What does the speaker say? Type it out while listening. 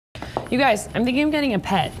You guys, I'm thinking of getting a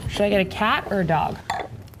pet. Should I get a cat or a dog?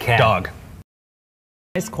 Cat. Dog.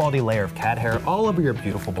 Nice quality layer of cat hair all over your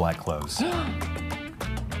beautiful black clothes.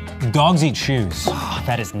 Dogs eat shoes. Oh,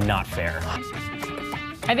 that is not fair.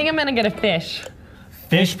 I think I'm gonna get a fish.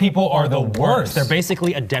 Fish people are the worst. They're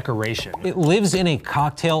basically a decoration. It lives in a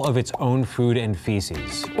cocktail of its own food and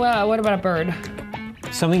feces. Well, what about a bird?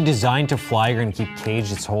 Something designed to fly you're gonna keep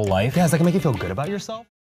caged its whole life. Yeah, does that make you feel good about yourself?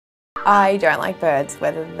 I don't like birds,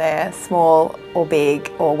 whether they're small or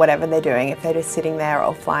big or whatever they're doing. If they're just sitting there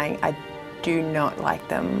or flying, I do not like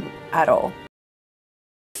them at all.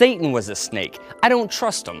 Satan was a snake. I don't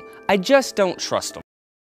trust him. I just don't trust him.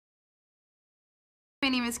 My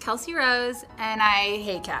name is Kelsey Rose, and I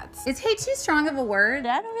hate cats. Is hate too strong of a word?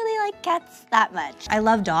 I don't really like cats that much. I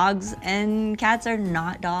love dogs, and cats are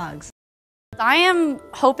not dogs. I am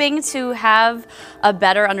hoping to have a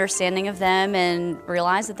better understanding of them and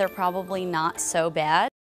realize that they're probably not so bad.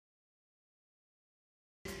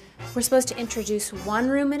 We're supposed to introduce one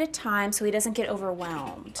room at a time so he doesn't get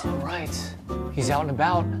overwhelmed. All right. He's out and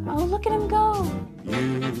about. Oh, look at him go. You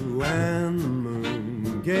and the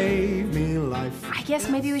moon gave me life. I guess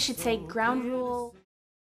maybe we should say ground rule.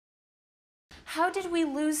 How did we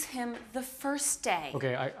lose him the first day?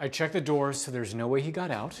 Okay, I checked the doors, so there's no way he got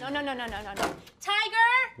out. No. Tiger!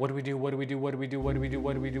 What do we do? What do we do? What do we do? What do we do?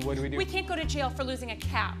 What do we do? What do we do? We can't go to jail for losing a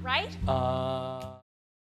cat, right?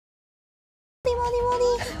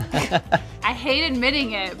 I hate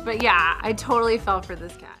admitting it, but yeah, I totally fell for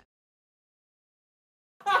this cat.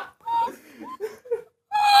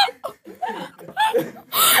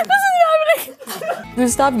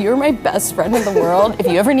 Gustav, you're my best friend in the world. If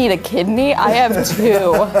you ever need a kidney, I have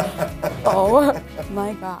two. Oh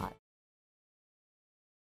my God.